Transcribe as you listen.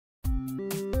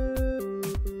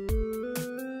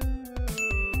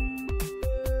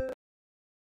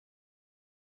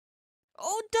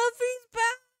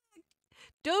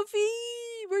Duffy!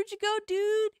 Where'd you go,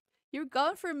 dude? You're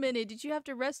gone for a minute. Did you have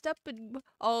to rest up and...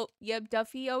 Oh, yep,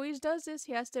 Duffy always does this.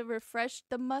 He has to refresh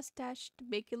the mustache to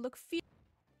make it look fierce.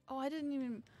 Oh, I didn't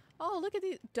even... Oh, look at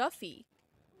the... Duffy.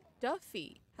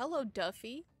 Duffy. Hello,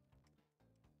 Duffy.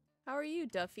 How are you,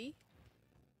 Duffy?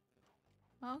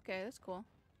 Oh, okay, that's cool.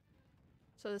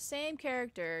 So the same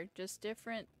character, just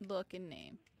different look and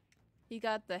name. He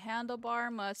got the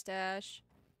handlebar mustache.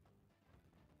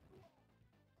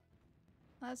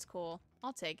 That's cool.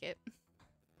 I'll take it.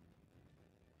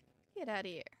 Get out of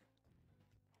here.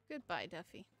 Goodbye,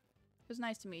 Duffy. It was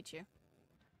nice to meet you.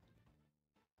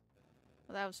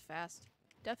 Well, that was fast.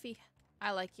 Duffy,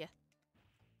 I like you.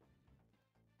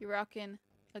 You're rocking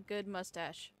a good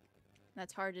mustache.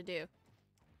 That's hard to do.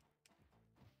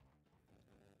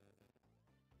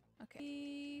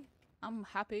 Okay. I'm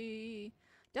happy.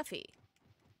 Duffy.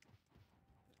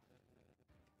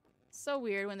 So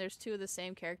weird when there's two of the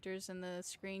same characters in the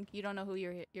screen. You don't know who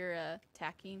you're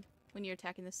attacking when you're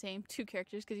attacking the same two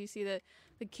characters because you see that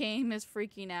the game is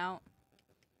freaking out.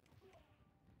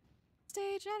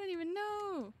 Stage, I didn't even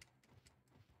know.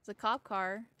 It's a cop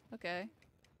car. Okay.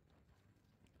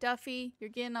 Duffy, you're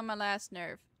getting on my last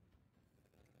nerve.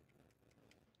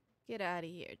 Get out of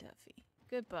here, Duffy.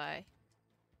 Goodbye.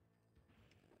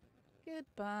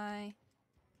 Goodbye.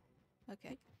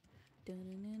 Okay.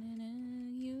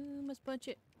 You must punch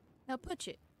it. Now punch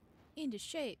it into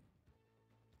shape.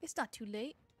 It's not too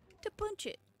late to punch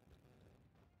it.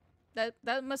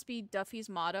 That must be Duffy's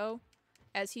motto,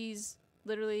 as he's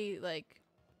literally like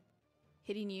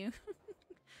hitting you.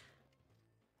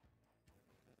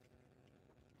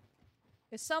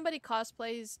 If somebody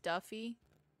cosplays Duffy,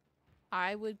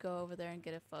 I would go over there and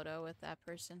get a photo with that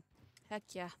person. Heck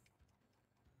yeah.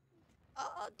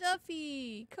 Oh,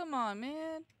 Duffy! Come on,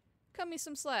 man. Cut me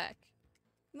some slack.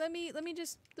 Let me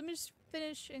just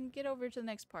finish and get over to the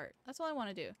next part. That's all I want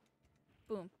to do.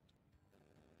 Boom.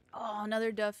 Oh,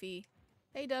 another Duffy.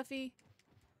 Hey, Duffy.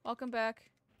 Welcome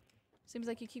back. Seems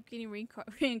like you keep getting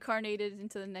reincarnated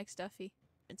into the next Duffy.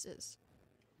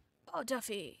 Oh,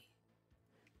 Duffy.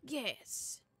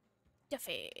 Yes.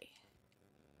 Duffy.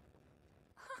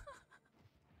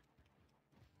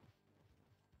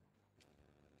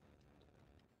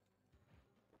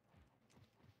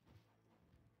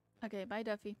 Okay, bye,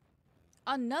 Duffy.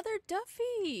 Another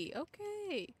Duffy!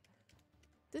 Okay.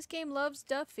 This game loves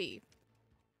Duffy.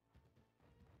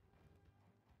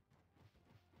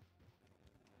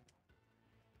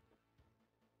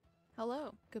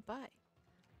 Hello. Goodbye.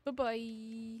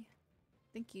 Bye-bye.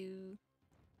 Thank you.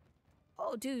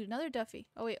 Oh, dude, another Duffy.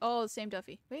 Oh, wait. Oh, the same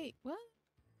Duffy. Wait, what?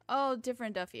 Oh,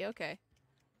 different Duffy. Okay.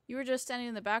 You were just standing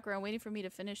in the background waiting for me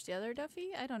to finish the other Duffy?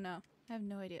 I don't know. I have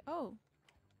no idea. Oh.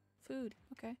 Food.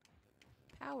 Okay.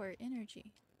 Power.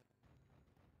 Energy.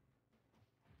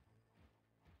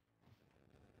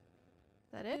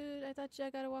 Is that it? Dude, I thought I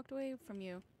gotta walk away from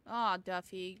you. Aw,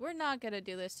 Duffy. We're not gonna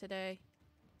do this today.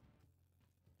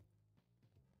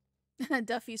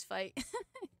 Duffy's fight.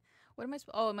 What am I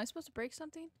supposed? Oh, am I supposed to break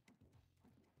something?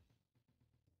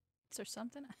 Is there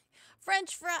something?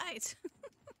 French fries!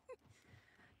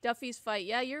 Duffy's fight.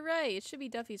 Yeah, you're right. It should be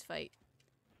Duffy's fight.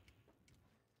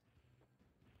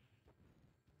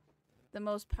 The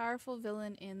most powerful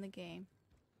villain in the game.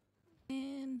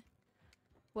 And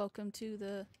welcome to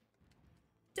the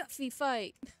Duffy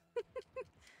fight.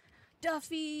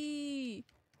 Duffy!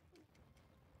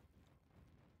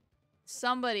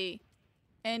 Somebody,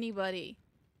 anybody,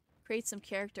 create some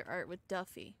character art with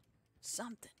Duffy.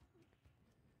 Something.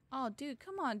 Oh, dude,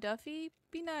 come on, Duffy.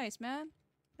 Be nice, man.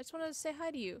 I just wanted to say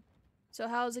hi to you. So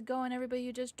how's it going, everybody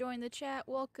who just joined the chat?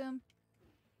 Welcome.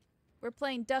 We're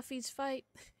playing Duffy's fight,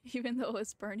 even though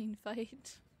it's burning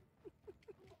fight.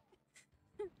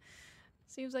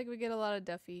 Seems like we get a lot of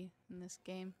Duffy in this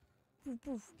game. Poof,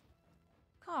 poof.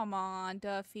 Come on,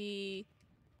 Duffy.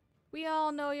 We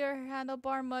all know your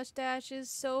handlebar mustache is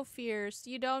so fierce.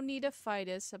 You don't need to fight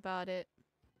us about it.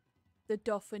 The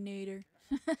Duffinator.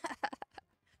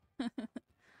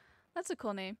 That's a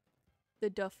cool name. The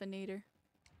Duffinator.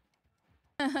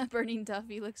 Burning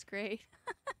Duffy looks great.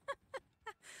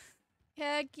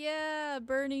 Heck yeah,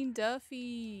 Burning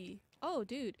Duffy. Oh,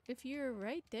 dude, if you're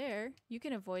right there, you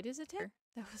can avoid his attack.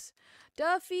 That was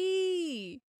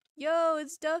Duffy! Yo,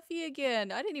 it's Duffy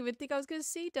again. I didn't even think I was gonna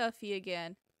see Duffy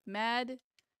again. Mad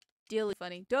Dilly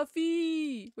funny.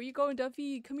 Duffy! Where you going,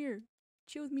 Duffy? Come here.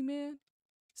 Chill with me, man.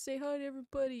 Say hi to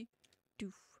everybody.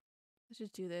 Doof. Let's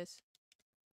just do this.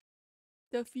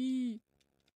 Duffy!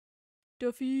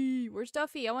 Duffy! Where's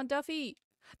Duffy? I want Duffy!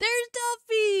 There's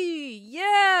Duffy!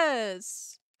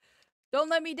 Yes! Don't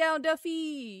let me down,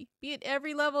 Duffy! Be at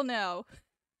every level now.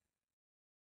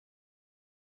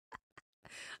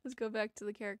 Let's go back to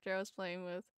the character I was playing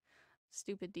with.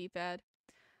 Stupid D-pad.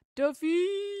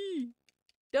 Duffy!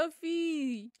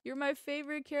 Duffy! You're my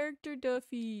favorite character,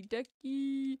 Duffy.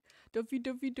 Ducky. Duffy,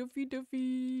 Duffy, Duffy,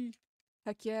 Duffy.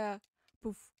 Heck yeah.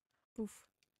 Poof, poof.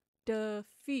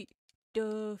 Duffy.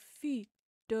 Duffy.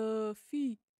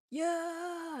 Duffy.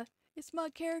 Yeah! It's my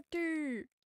character.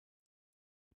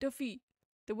 Duffy.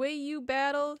 The way you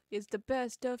battle is the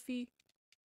best, Duffy.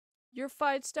 Your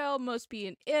fight style must be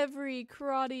in every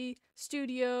karate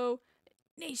studio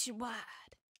nationwide.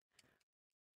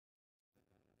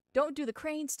 Don't do the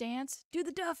crane stance. Do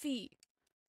the Duffy.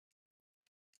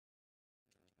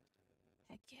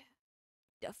 Heck yeah.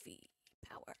 Duffy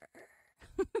power.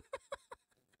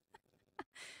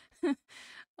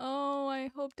 Oh,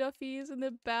 I hope Duffy is in the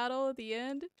battle at the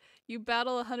end. You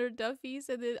battle 100 Duffys,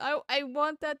 and then I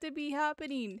want that to be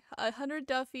happening. 100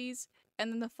 Duffys,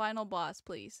 and then the final boss,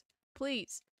 please.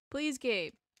 Please. Please,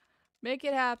 Gabe. Make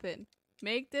it happen.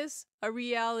 Make this a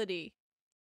reality.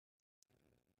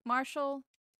 Marshall,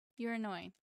 you're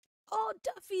annoying. Oh,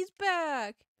 Duffy's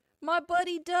back! My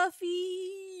buddy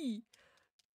Duffy!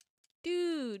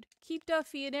 Dude, keep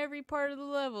Duffy in every part of the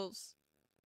levels.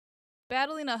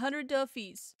 Battling 100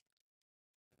 Duffys.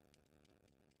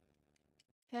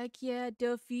 Heck yeah,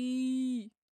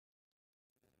 Duffy!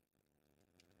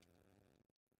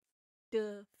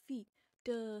 Duffy,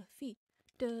 Duffy,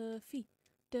 Duffy,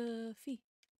 Duffy,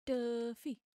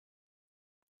 Duffy.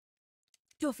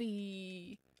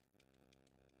 Duffy!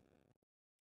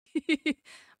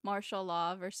 Martial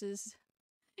Law versus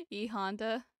E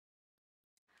Honda.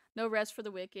 No rest for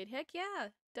the wicked. Heck yeah.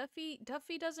 Duffy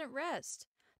doesn't rest.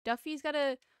 Duffy's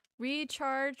gotta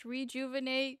recharge,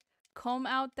 rejuvenate, comb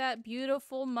out that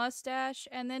beautiful mustache,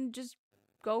 and then just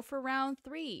go for round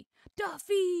 3.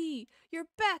 Duffy! You're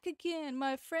back again,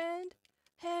 my friend.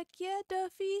 Heck yeah,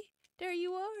 Duffy. There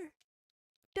you are.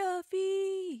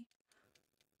 Duffy!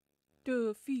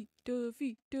 Duffy,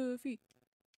 Duffy, Duffy.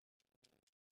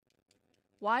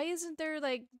 Why isn't there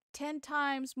like 10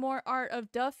 times more art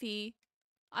of Duffy?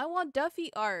 I want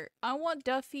Duffy art. I want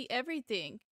Duffy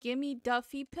everything. Give me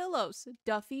Duffy pillows,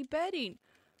 Duffy bedding.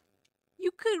 You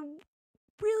could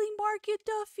really market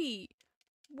Duffy.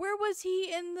 Where was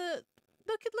he in the...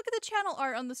 Look at the channel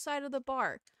art on the side of the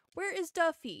bar. Where is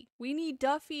Duffy? We need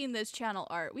Duffy in this channel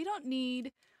art. We don't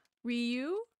need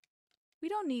Ryu. We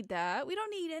don't need that. We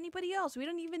don't need anybody else. We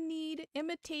don't even need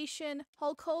imitation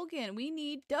Hulk Hogan. We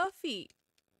need Duffy.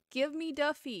 Give me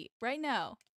Duffy right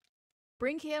now.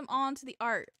 Bring him onto the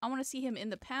art. I want to see him in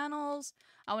the panels.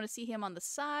 I want to see him on the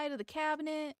side of the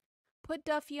cabinet. Put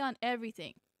Duffy on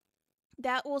everything.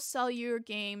 That will sell your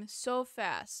game so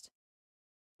fast.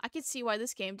 I could see why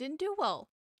this game didn't do well.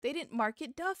 They didn't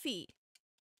market Duffy.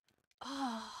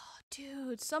 Oh,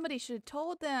 dude, somebody should have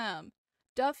told them.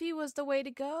 Duffy was the way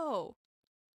to go.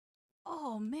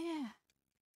 Oh, man.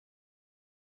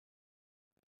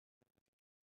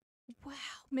 Wow,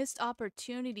 missed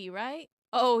opportunity, right?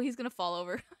 Oh, he's gonna fall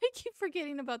over. I keep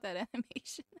forgetting about that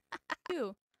animation.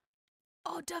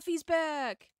 Oh, Duffy's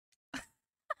back!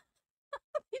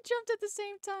 He jumped at the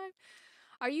same time.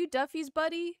 Are you Duffy's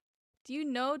buddy? Do you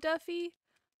know Duffy?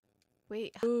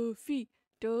 Wait, Duffy,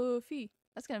 Duffy.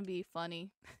 That's gonna be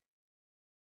funny.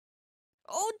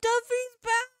 Oh, Duffy's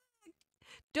back!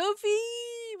 Duffy!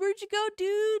 Where'd you go,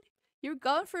 dude? You're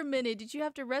gone for a minute. Did you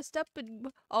have to rest up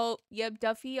and... Oh, yep,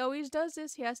 Duffy always does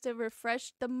this. He has to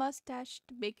refresh the mustache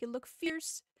to make it look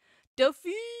fierce.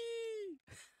 Duffy!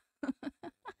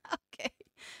 Okay.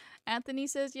 Anthony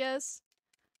says yes.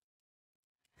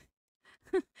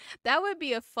 That would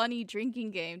be a funny drinking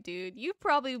game, dude. You'd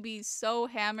probably be so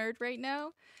hammered right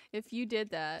now if you did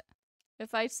that.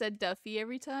 If I said Duffy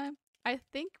every time. I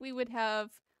think we would have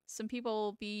some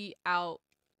people be out.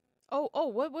 Oh,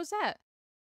 what was that?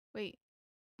 Wait,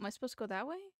 am I supposed to go that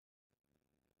way?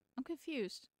 I'm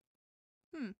confused.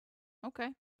 Okay.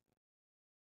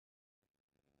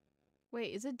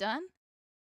 Wait, is it done?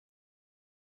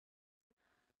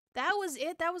 That was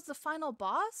it? That was the final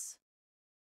boss?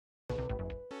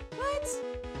 What?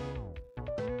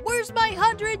 Where's my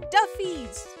 100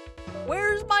 Duffys?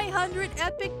 Where's my 100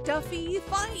 epic Duffy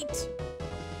fight?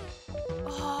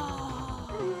 Oh,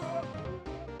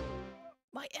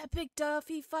 my epic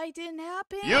Duffy fight didn't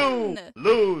happen. You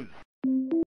lose.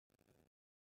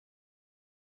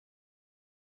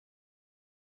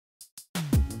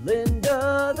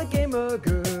 Linda, the gamer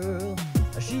girl,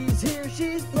 she's here,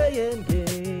 she's playing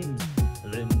games.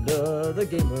 Linda, the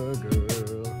gamer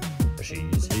girl,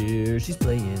 she's here, she's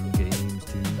playing games.